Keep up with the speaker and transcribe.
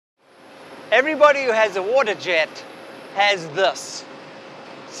Everybody who has a Waterjet has this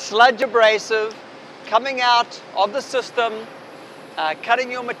sludge abrasive coming out of the system,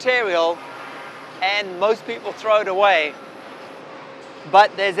 cutting your material, and most people throw it away.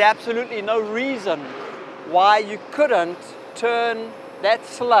 But there's absolutely no reason why you couldn't turn that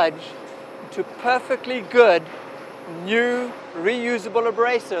sludge into perfectly good, new, reusable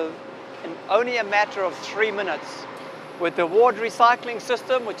abrasive in only a matter of 3 minutes. With the Ward recycling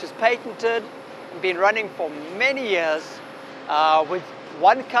system, which is patented and been running for many years, with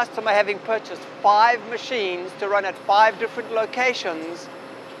one customer having purchased 5 machines to run at 5 different locations,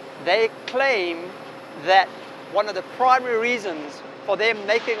 they claim that one of the primary reasons for them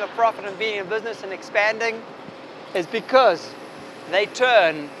making a profit and being in business and expanding is because they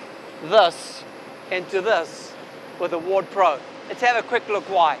turn this into this with a Ward Pro. Let's have a quick look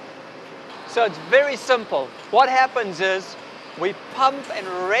why. So it's very simple. What happens is we pump and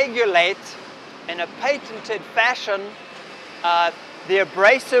regulate in a patented fashion the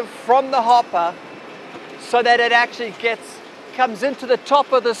abrasive from the hopper so that it actually comes into the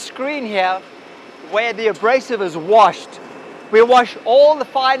top of the screen here where the abrasive is washed. We wash all the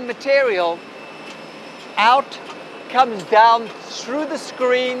fine material out, comes down through the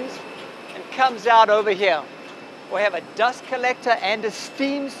screens and comes out over here. We have a dust collector and a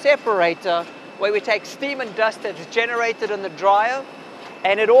steam separator where we take steam and dust that's generated in the dryer,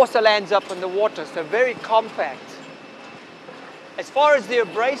 and it also lands up in the water, so very compact. As far as the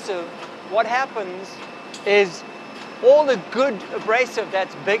abrasive, what happens is all the good abrasive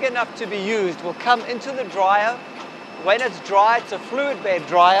that's big enough to be used will come into the dryer. When it's dry, it's a fluid bed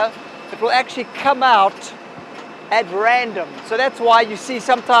dryer, it will actually come out at random. So that's why you see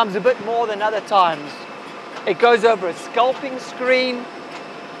sometimes a bit more than other times. It goes over a sculpting screen,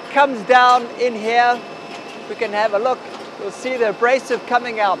 comes down in here. We can have a look. You'll see the abrasive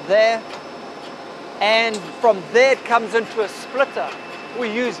coming out there. And from there it comes into a splitter.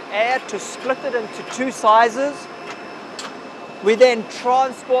 We use air to split it into 2 sizes. We then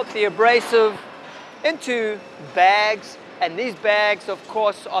transport the abrasive into bags, and these bags of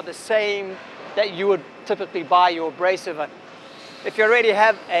course are the same that you would typically buy your abrasive in. If you already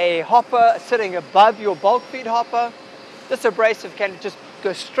have a hopper sitting above your bulk feed hopper, this abrasive can just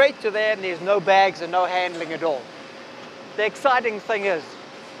go straight to there and there's no bags and no handling at all. The exciting thing is,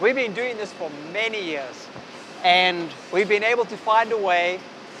 we've been doing this for many years and we've been able to find a way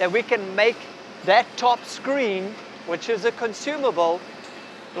that we can make that top screen, which is a consumable,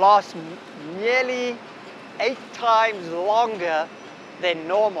 last nearly 8 times longer than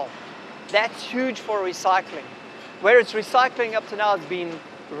normal. That's huge for recycling. Whereas recycling up to now has been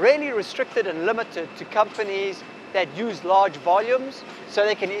really restricted and limited to companies that use large volumes so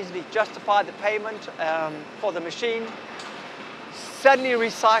they can easily justify the payment for the machine. Suddenly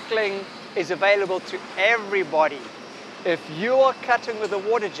recycling is available to everybody. If you are cutting with a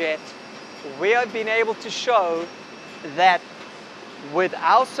Waterjet, we have been able to show that with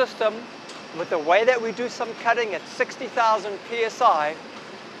our system, with the way that we do some cutting at 60,000 PSI,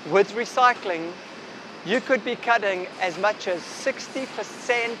 with recycling, you could be cutting as much as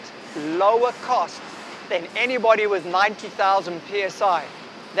 60% lower cost than anybody with 90,000 PSI.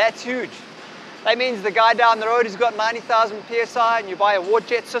 That's huge. That means the guy down the road who's got 90,000 PSI and you buy a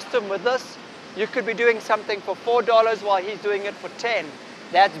Waterjet system with this, you could be doing something for $4 while he's doing it for 10.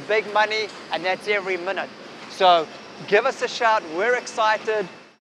 That's big money and that's every minute. So give us a shout, we're excited.